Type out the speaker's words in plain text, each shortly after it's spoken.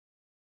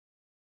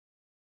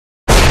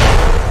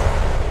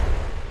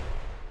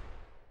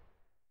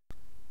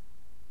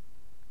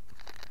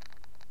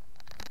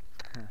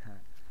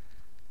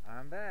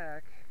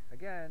back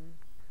again.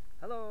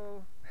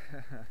 Hello.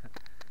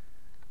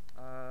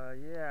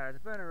 Yeah, it's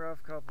been a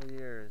rough couple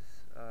years.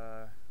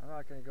 I'm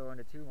not going to go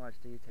into too much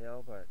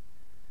detail, but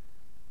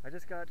I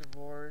just got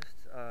divorced.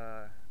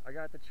 I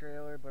got the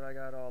trailer, but I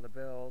got all the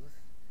bills.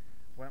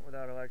 Went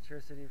without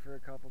electricity for a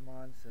couple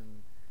months,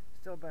 and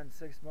still been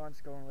 6 months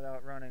going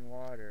without running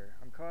water.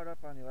 I'm caught up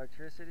on the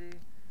electricity,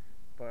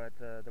 but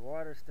the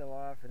water's still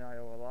off, and I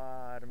owe a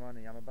lot of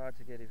money. I'm about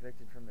to get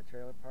evicted from the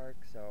trailer park,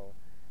 so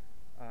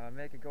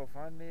make a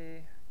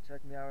GoFundMe.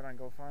 Check me out on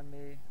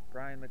GoFundMe,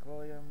 Brian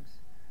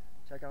McWilliams.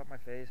 Check out my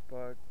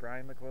Facebook,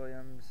 Brian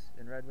McWilliams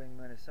in Red Wing,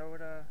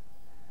 Minnesota.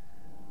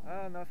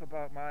 Enough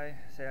about my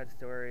sad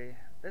story.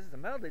 This is a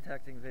metal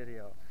detecting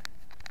video.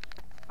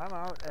 I'm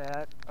out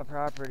at a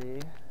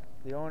property.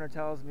 The owner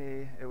tells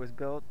me it was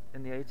built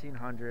in the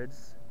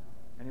 1800s,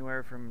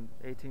 anywhere from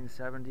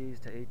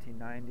 1870s to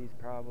 1890s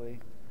probably.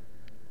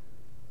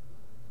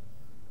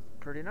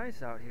 Pretty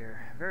nice out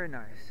here, very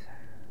nice.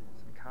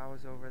 Some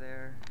cows over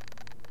there.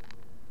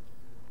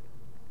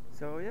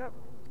 So yep,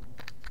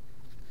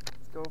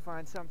 let's go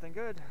find something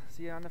good.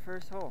 See you on the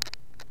first hole.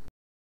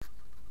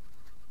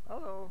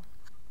 Hello.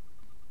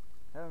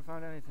 Haven't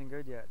found anything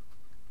good yet.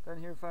 Been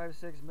here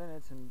 5-6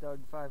 minutes and dug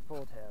 5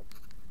 pull tabs.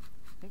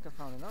 I think I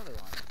found another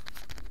one.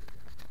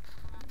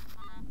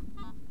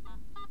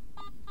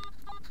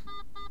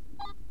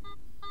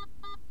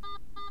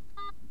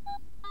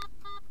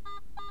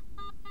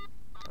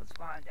 Let's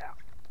find out.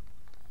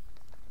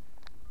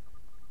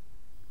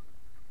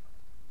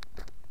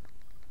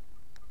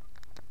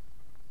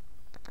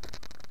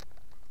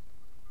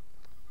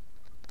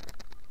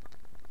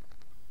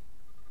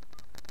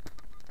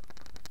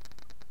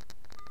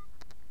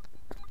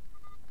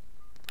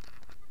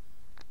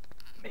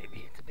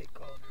 Maybe it's a big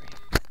gold ring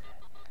instead.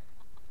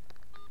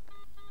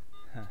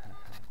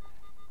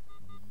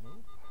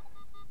 Nope.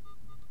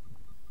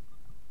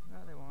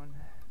 Another one.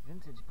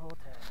 Vintage pull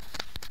tab.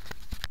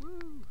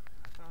 Woo!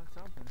 I found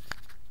something.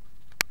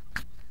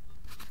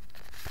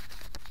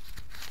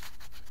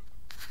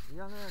 See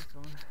you on the next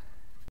one.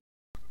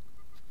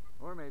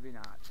 Or maybe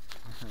not.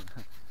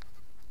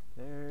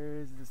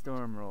 There's the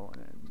storm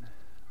rolling in.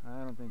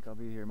 I don't think I'll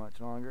be here much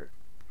longer.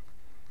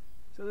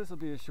 So this will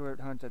be a short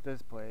hunt at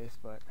this place,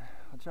 but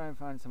I'll try and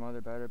find some other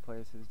better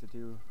places to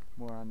do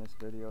more on this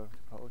video to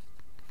post.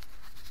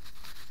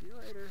 See you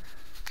later.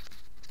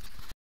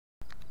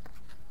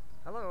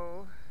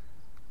 Hello.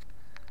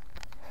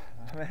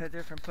 I'm at a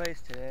different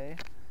place today.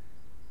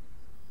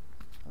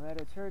 I'm at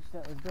a church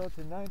that was built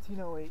in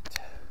 1908.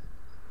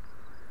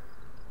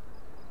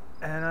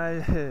 And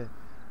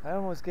I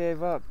almost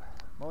gave up.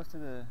 All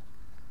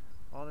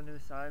the new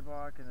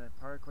sidewalk and the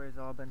parkway's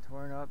all been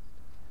torn up.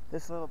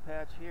 This little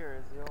patch here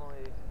is the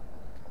only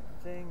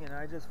thing, and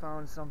I just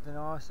found something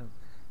awesome.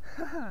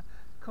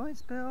 Coin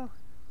spill!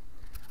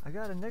 I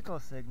got a nickel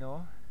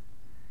signal,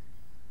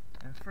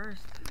 and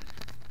first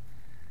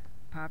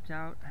popped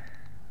out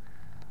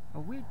a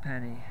wheat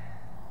penny.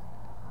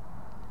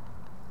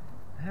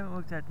 I haven't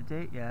looked at the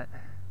date yet,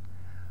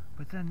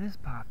 but then this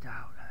popped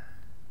out.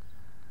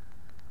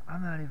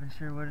 I'm not even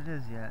sure what it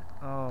is yet.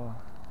 Oh,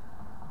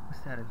 what's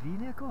that, a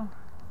V-nickel?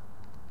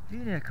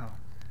 V-nickel!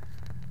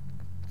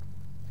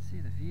 See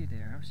the V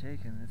there, I'm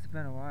shaking. It's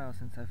been a while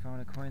since I found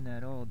a coin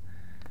that old.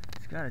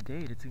 It's got a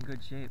date, it's in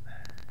good shape.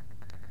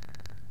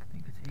 I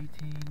think it's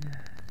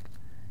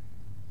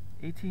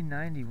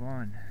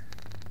 1891.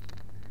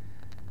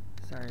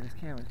 Sorry, this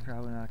camera's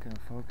probably not going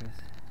to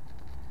focus.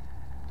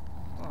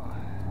 Oh.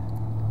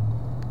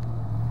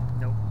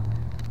 Nope.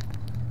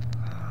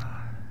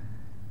 Oh.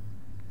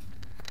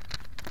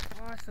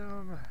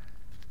 Awesome.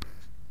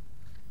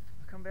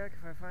 I'll come back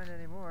if I find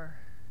any more.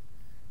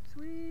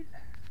 Sweet.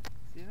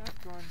 See you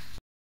next one.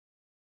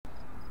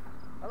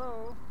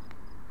 Hello.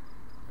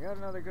 I got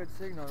another good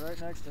signal right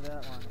next to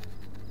that one.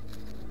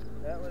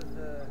 That was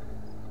the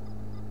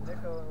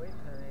nickel and wheat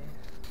penny.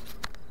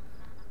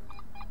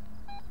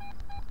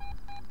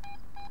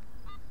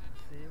 Let's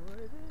see what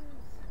it is.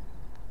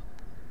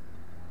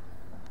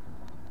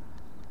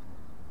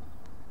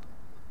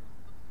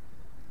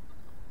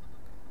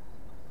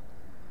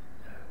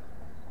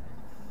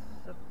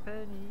 It's a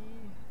penny.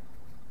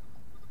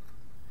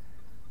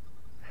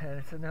 And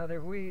it's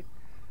another wheat.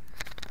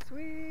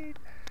 Sweet!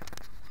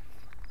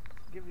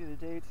 Give you the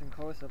dates and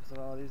close-ups of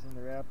all these in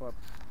the wrap-up.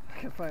 I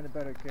can find a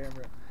better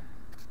camera.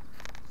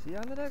 See you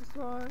on the next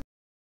one!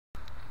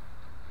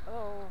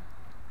 Hello!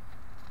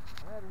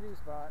 I'm at a new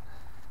spot.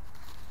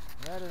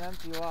 I'm at an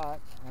empty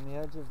lot on the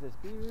edge of this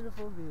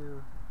beautiful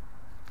view.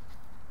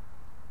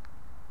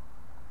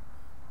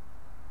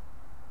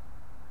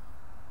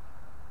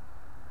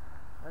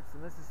 That's the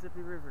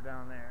Mississippi River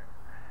down there.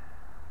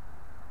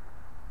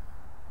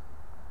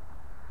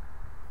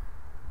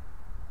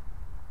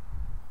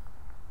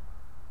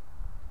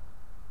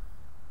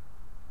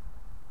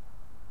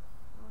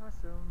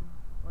 Awesome.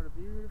 What a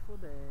beautiful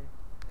day.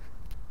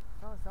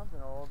 Found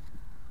something old.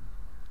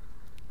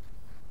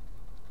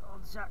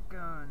 Old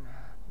shotgun.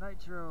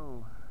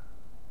 Nitro.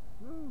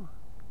 Woo.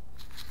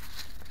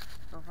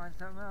 Go find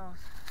something else.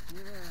 See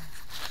you there.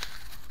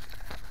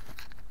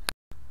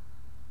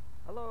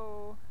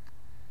 Hello!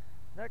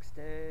 Next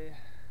day,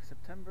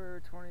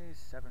 September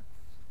 27th.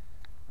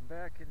 I'm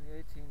back in the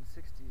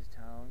 1860s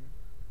town,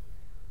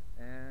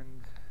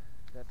 and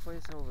that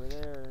place over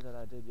there that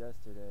I did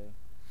yesterday,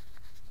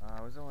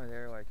 I was only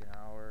there like an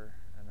hour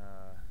and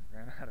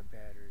ran out of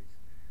batteries.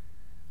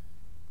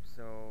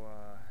 So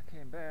I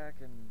came back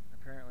and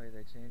apparently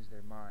they changed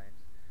their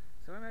minds.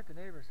 So I'm at the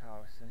neighbor's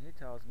house and he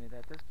tells me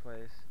that this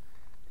place,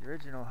 the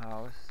original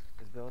house,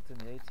 is built in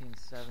the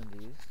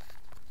 1870s.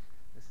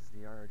 This is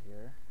the yard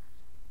here.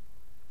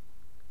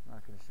 I'm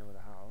not going to show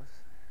the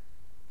house.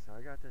 So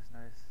I got this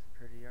nice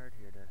pretty yard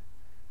here to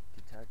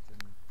detect,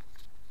 and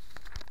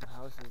the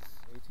house is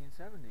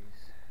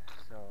 1870s.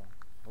 So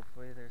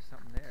hopefully there's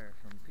something there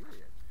from the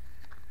period.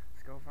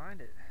 Let's go find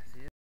it.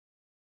 See you.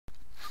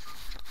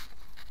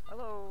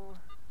 Hello!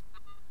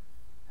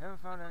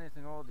 Haven't found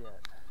anything old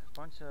yet.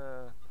 Bunch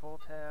of pull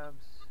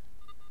tabs,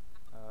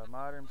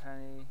 modern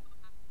penny.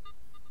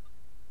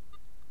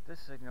 This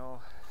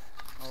signal,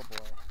 oh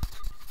boy.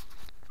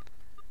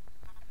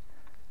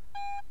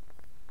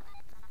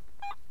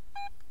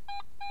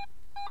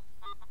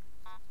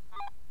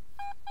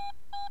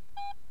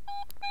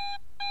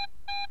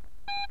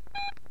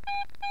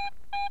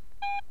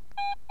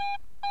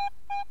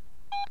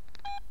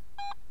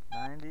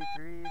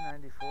 '93,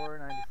 '94,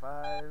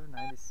 '95,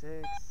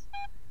 '96.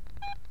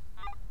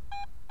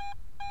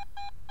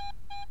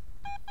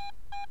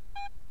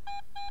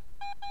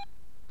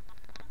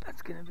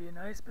 That's gonna be a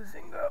nice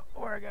bazinga,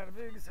 or I got a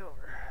big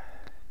silver.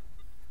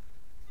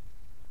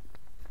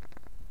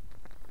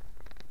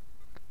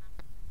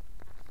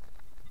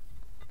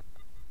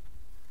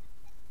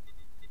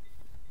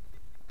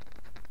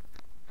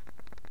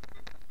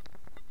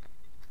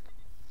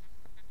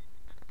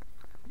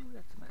 Ooh,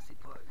 that's a messy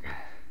plug.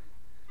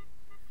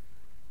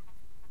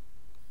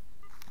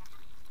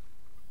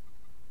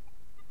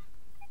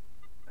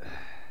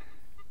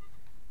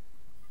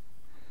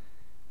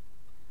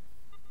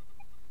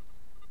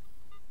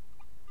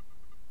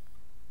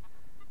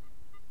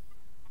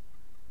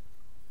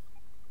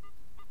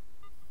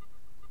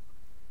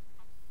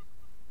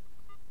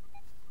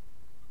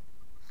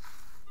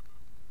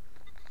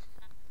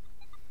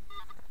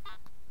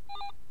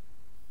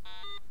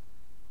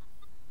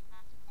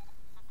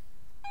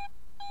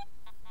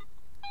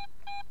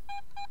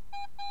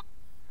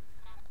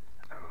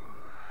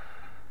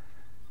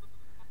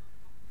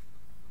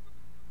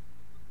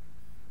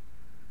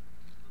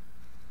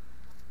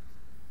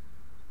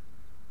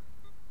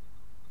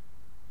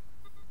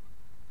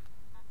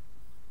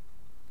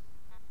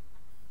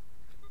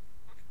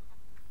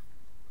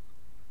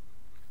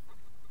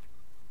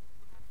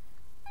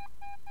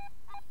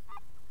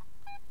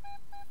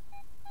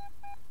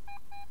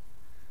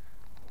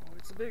 Oh,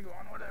 it's a big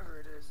one, whatever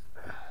it is.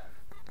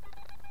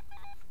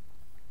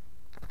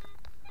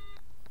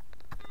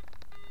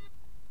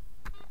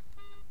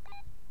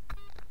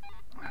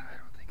 I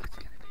don't think it's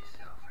gonna be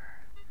silver.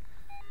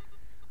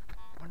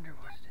 Wonder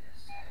what it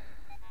is.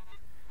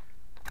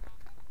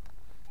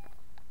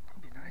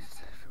 It'd be nice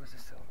if it was a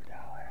silver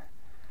dollar.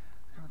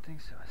 I don't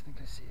think so. I think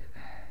I see it.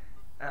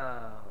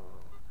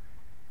 Oh,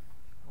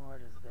 what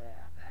is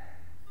that?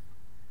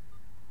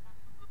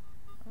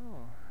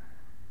 Oh,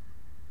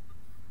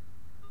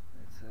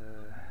 it's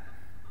a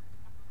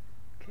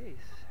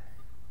case.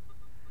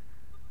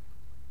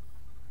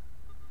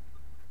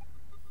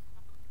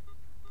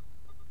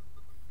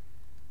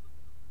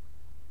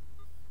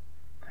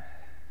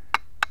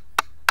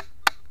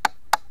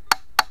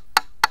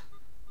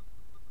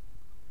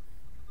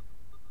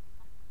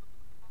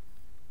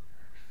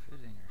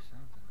 Fitting or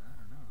something, I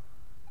don't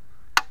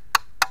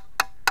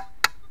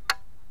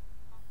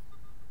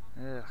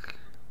know. Ugh.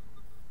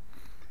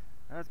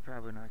 That's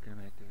probably not going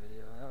to make the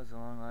video. That was a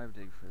long live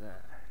dig for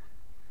that.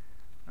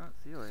 Oh,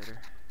 see you later.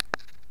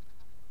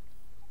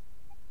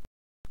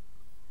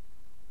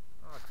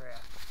 Oh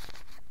crap.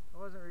 I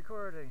wasn't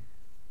recording.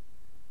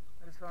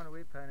 I just found a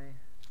wheat penny.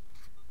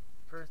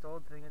 First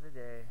old thing of the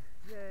day.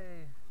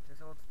 Yay!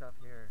 There's old stuff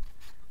here.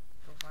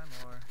 Go find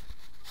more.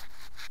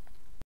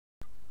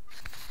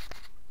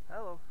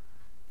 Hello.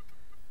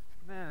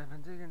 Man, I've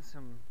been digging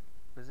some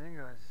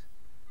bazingas.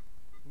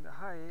 In the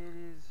high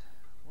 80s,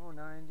 low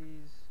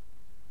 90s.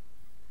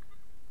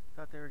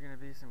 Thought they were going to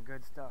be some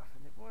good stuff,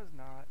 and it was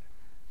not.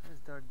 I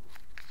just dug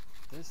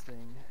this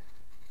thing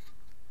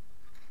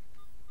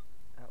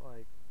at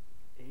like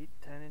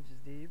 8-10 inches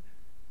deep.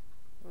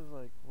 It was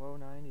like low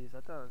 90s.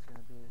 I thought it was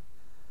going to be,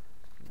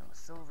 you know,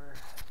 silver.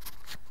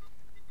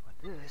 But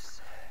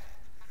this,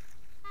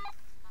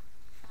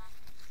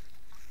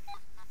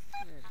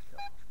 there we go.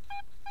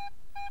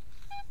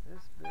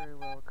 This very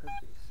well could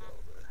be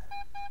silver.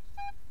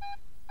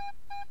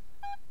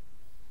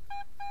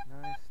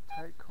 Nice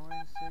tight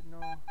coin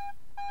signal.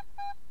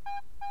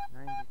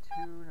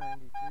 92,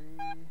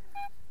 93.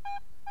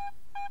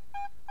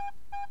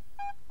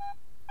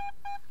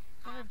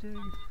 5 dig.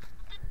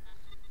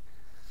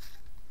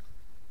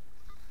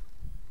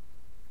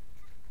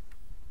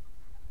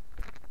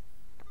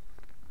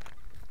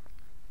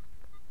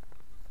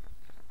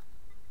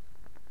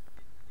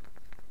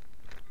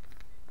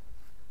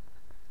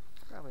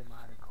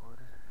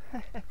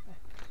 Don't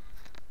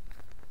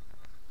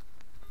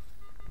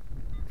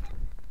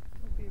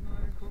be a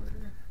modern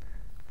quarter.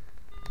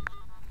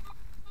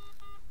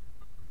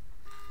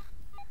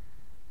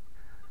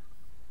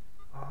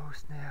 Oh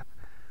snap.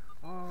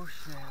 Oh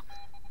snap.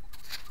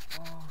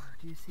 Oh,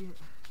 do you see it?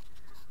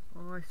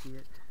 Oh, I see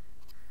it.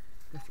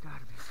 That's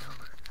gotta be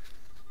silver.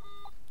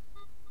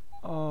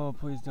 Oh,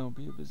 please don't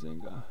be a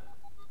bazinga.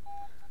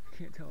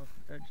 Can't tell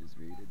if the edge is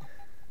reeded.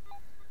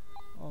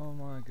 Oh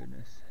my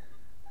goodness.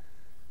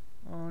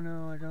 Oh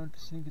no, I don't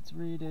think it's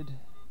reeded.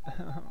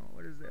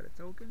 What is that, a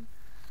token?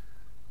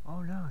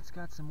 Oh no, it's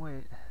got some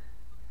weight.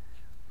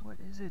 What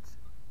is it?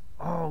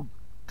 Oh,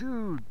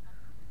 dude!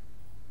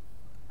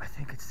 I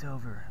think it's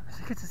silver. I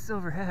think it's a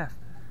silver half.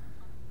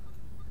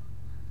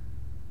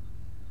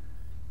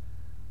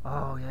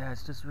 Oh yeah,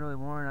 it's just really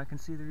worn. I can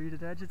see the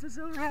reeded edge. It's a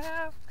silver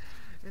half!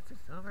 It's a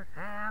silver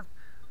half!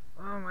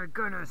 Oh my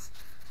goodness!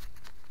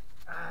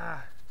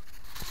 Ah!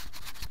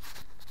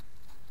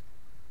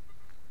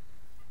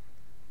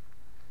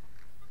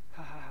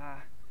 Ha ha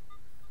ha.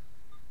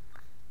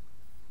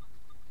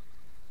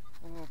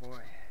 Oh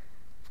boy.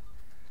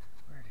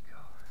 Where'd it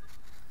go?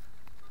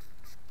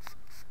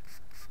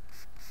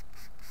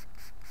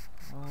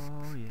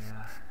 Oh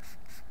yeah.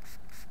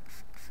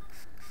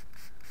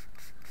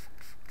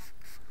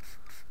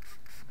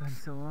 It's been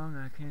so long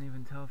I can't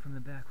even tell from the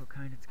back what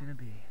kind it's gonna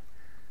be.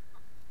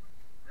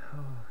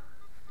 Oh.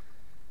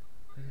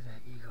 Look at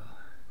that eagle.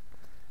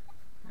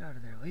 Get out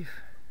of there, Leaf.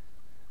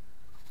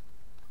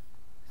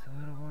 It's a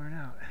little worn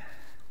out.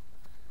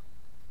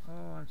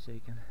 Oh, I'm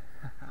shaking.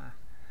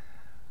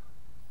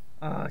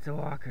 Oh, it's a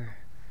walker.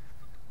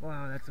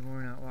 Wow, that's a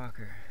worn out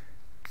walker.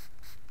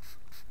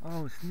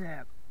 Oh,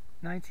 snap.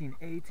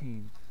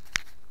 1918.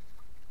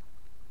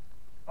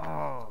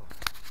 Oh.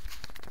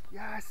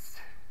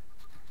 Yes.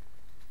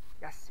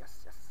 Yes,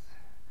 yes, yes.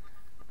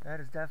 That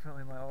is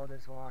definitely my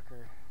oldest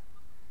walker.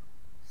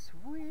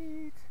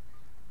 Sweet.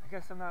 I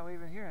guess I'm not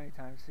leaving here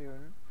anytime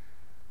soon.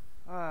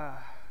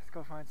 Let's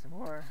go find some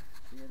more.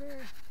 See you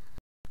there.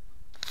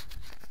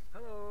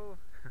 Hello.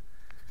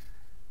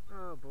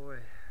 Oh boy.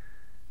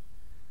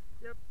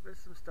 Yep, there's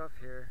some stuff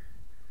here.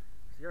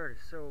 This yard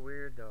is so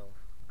weird though.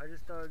 I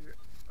just dug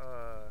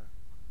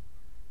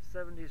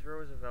 70s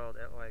Roosevelt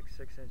at like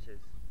 6 inches.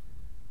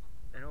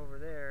 And over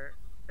there,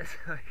 it's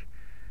like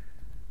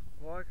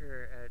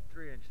Walker at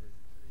 3 inches.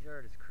 This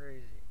yard is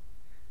crazy.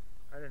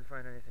 I didn't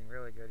find anything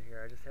really good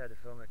here. I just had to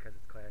film it because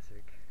it's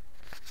classic.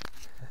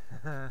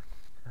 I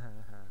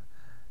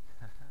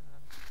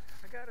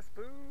got a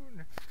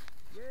spoon!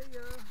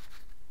 Yeah.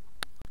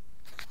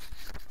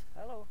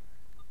 Hello.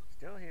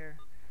 Still here.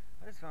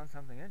 I just found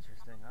something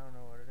interesting. I don't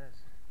know what it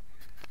is.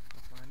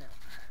 We'll find out.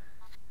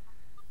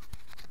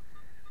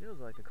 Feels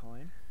like a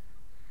coin.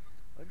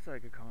 Looks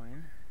like a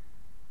coin.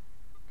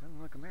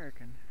 Doesn't look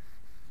American.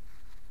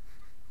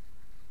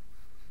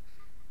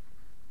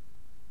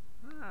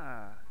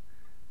 Ah,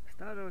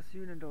 Estados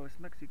Unidos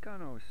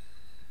Mexicanos.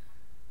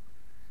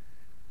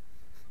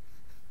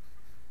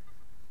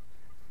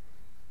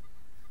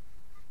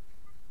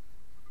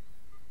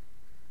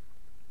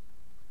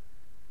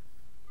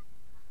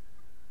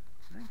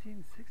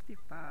 $1965.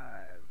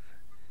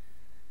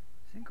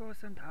 5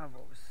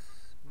 centavos.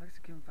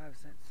 Mexican 5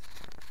 cents.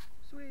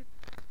 Sweet.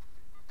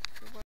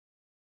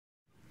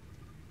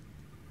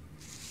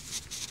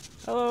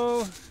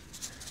 Hello.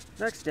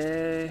 Next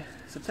day,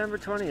 September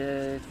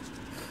 28th.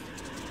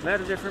 I'm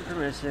at a different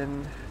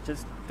permission.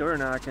 Just door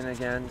knocking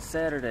again.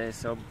 Saturday,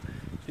 so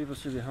people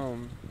should be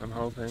home, I'm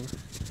hoping.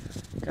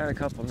 Got a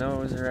couple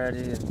no's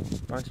already and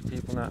a bunch of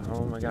people not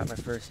home. I got my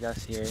first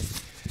yes here.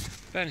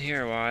 Been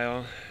here a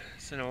while.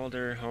 It's an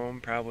older home,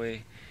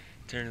 probably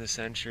turn of the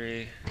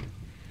century.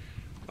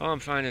 All I'm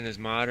finding is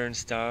modern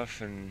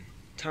stuff and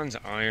tons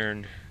of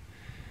iron.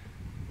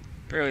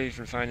 Barely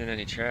even finding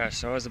any trash.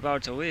 So I was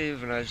about to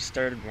leave and I just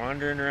started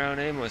wandering around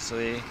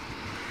aimlessly.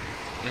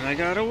 And I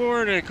got a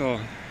war nickel.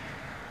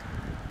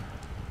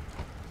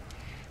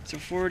 It's a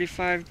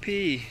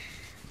 45p.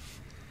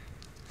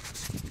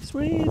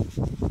 Sweet.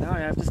 Now I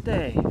have to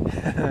stay.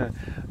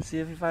 See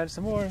if we find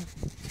some more.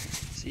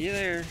 See you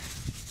there.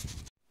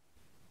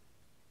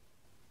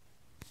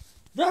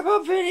 Wrap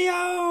up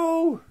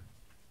video!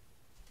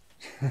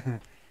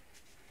 That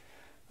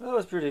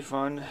was pretty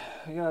fun.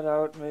 I got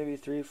out maybe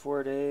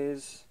 3-4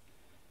 days.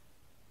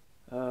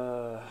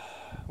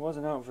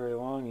 Wasn't out very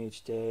long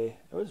each day.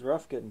 It was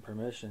rough getting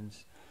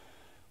permissions.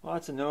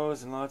 Lots of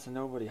no's and lots of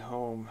nobody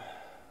home.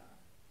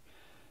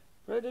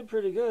 But I did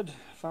pretty good.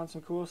 Found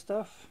some cool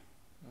stuff.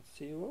 Let's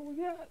see what we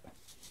got.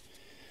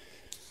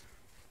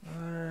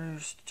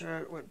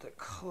 Start with the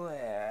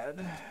clad.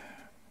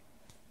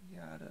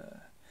 Got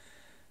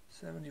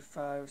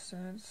 75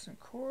 cents and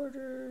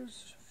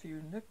quarters, a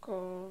few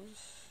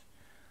nickels,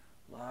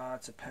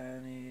 lots of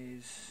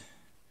pennies,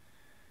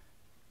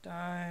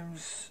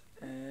 dimes,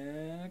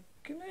 and a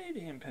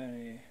Canadian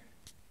penny.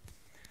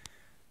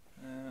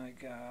 And I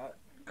got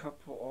a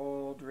couple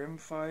old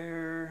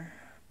rimfire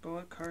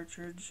bullet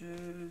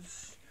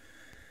cartridges,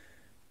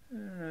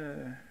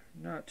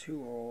 not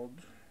too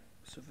old,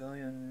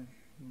 civilian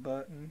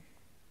button.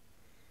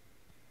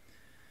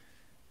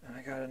 And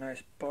I got a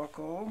nice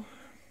buckle.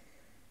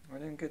 I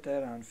didn't get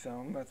that on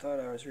film. I thought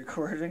I was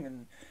recording,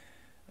 and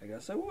I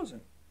guess I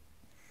wasn't.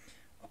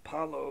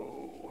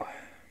 Apollo.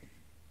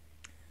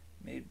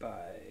 Made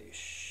by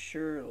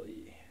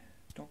Shirley.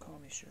 Don't call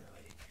me Shirley.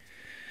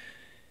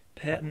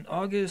 Patent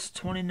August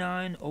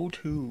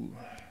 2902.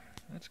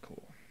 That's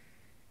cool.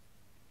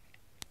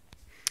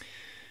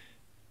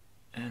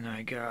 And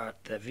I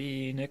got the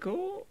V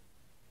nickel,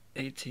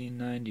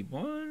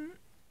 1891.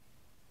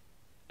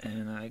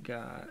 And I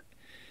got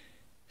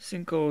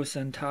Cinco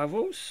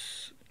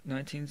Centavos,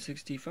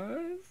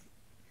 1965.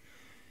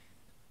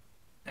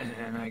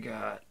 And I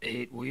got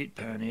 8 wheat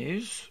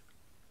pennies.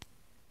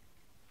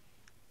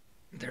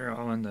 They're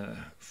all in the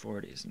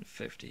 40s and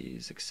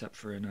 50s, except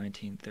for a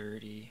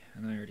 1930,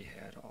 and I already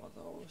had all of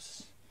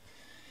those.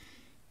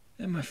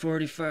 And my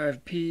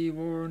 45p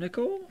war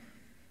nickel.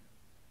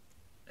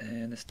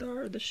 And the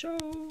star of the show,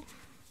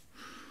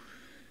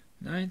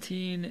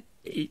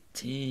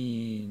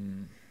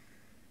 1918.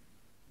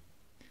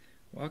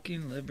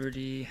 Walking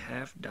Liberty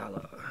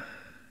 $50.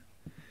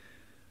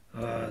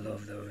 Oh, I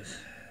love those.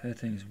 That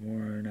thing's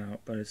worn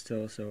out, but it's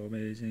still so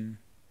amazing.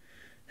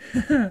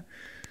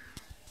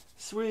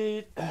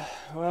 Sweet.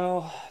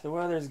 Well, the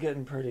weather's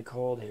getting pretty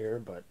cold here,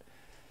 but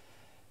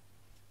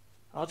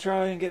I'll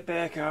try and get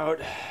back out.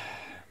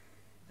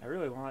 I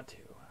really want to.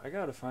 I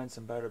gotta find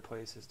some better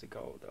places to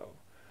go, though.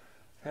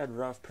 I've had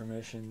rough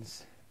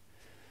permissions.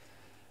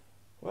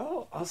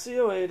 Well, I'll see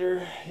you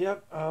later.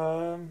 Yep,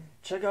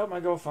 check out my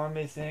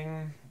GoFundMe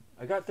thing.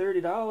 I got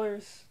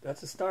 $30.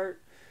 That's a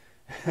start.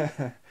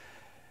 But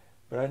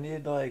I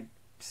need like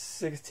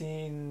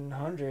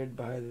 $1,600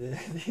 by the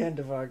end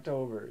of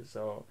October,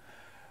 so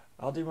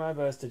I'll do my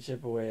best to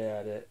chip away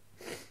at it.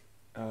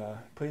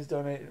 Please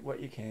donate what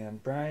you can.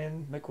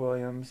 Brian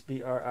McWilliams,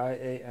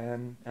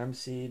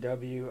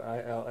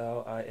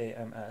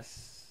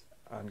 BrianMcWilliams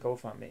on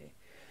GoFundMe.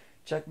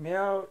 Check me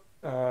out.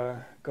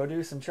 Go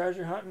do some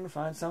treasure hunting,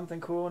 find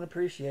something cool and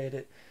appreciate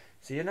it.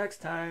 See you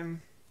next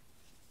time.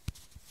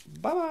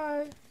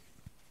 Bye-bye.